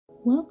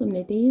Welcome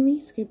to Daily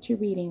Scripture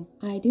Reading.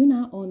 I do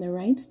not own the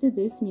rights to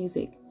this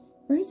music.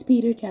 1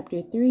 Peter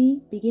chapter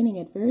 3, beginning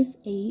at verse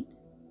 8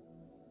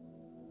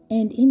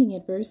 and ending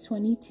at verse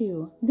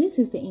 22. This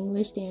is the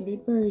English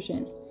Standard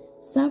Version.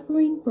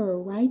 Suffering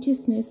for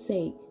righteousness'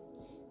 sake.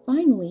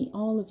 Finally,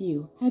 all of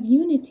you, have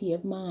unity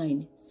of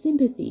mind,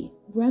 sympathy,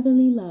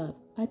 brotherly love,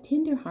 a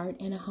tender heart,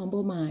 and a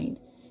humble mind.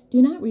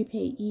 Do not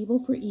repay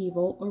evil for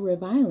evil or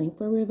reviling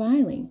for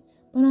reviling,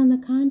 but on the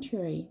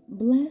contrary,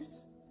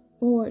 bless.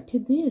 For to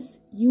this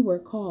you were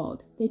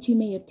called, that you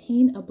may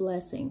obtain a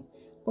blessing.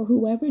 For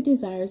whoever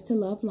desires to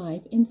love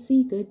life and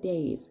see good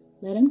days,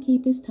 let him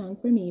keep his tongue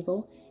from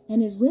evil,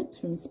 and his lips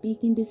from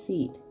speaking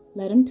deceit.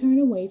 Let him turn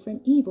away from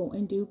evil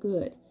and do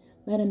good.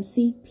 Let him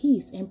seek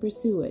peace and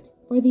pursue it.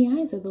 For the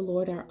eyes of the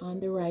Lord are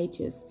on the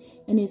righteous,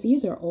 and his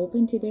ears are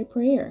open to their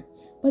prayer.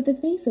 But the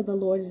face of the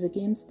Lord is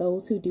against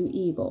those who do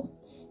evil.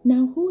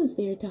 Now who is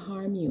there to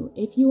harm you,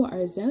 if you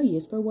are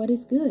zealous for what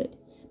is good?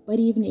 But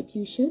even if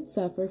you should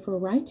suffer for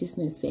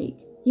righteousness' sake,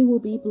 you will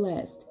be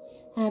blessed.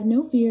 Have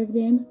no fear of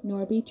them,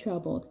 nor be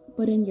troubled,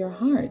 but in your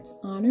hearts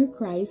honor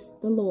Christ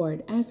the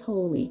Lord as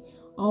holy,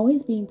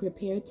 always being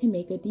prepared to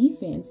make a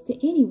defense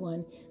to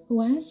anyone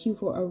who asks you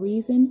for a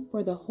reason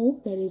for the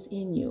hope that is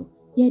in you,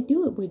 yet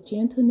do it with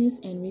gentleness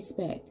and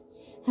respect,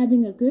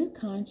 having a good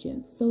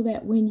conscience, so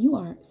that when you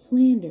are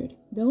slandered,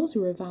 those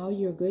who revile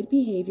your good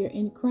behavior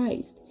in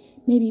Christ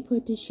may be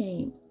put to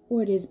shame.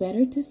 For it is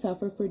better to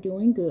suffer for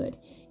doing good,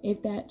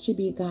 if that should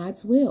be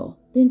God's will,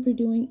 than for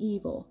doing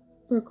evil.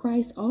 For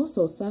Christ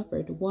also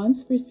suffered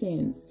once for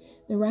sins,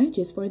 the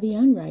righteous for the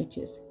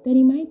unrighteous, that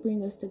he might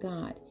bring us to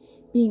God,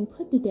 being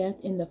put to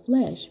death in the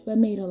flesh, but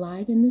made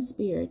alive in the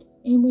spirit,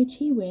 in which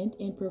he went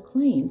and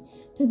proclaimed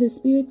to the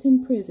spirits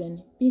in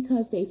prison,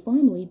 because they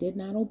formerly did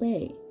not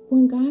obey,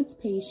 when God's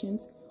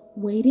patience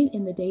waited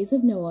in the days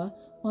of Noah,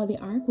 while the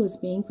ark was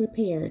being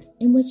prepared,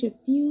 in which a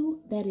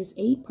few, that is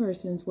 8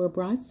 persons, were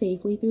brought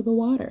safely through the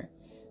water.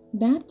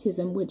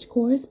 Baptism, which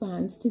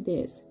corresponds to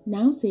this,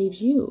 now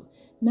saves you,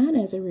 not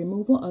as a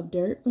removal of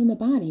dirt from the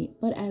body,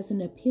 but as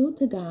an appeal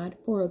to God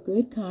for a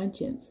good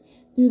conscience,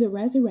 through the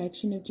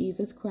resurrection of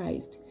Jesus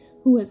Christ,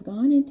 who has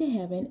gone into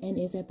heaven and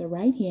is at the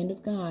right hand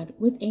of God,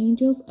 with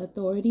angels,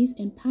 authorities,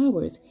 and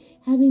powers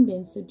having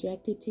been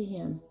subjected to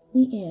him.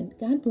 The end.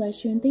 God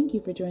bless you, and thank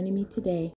you for joining me today.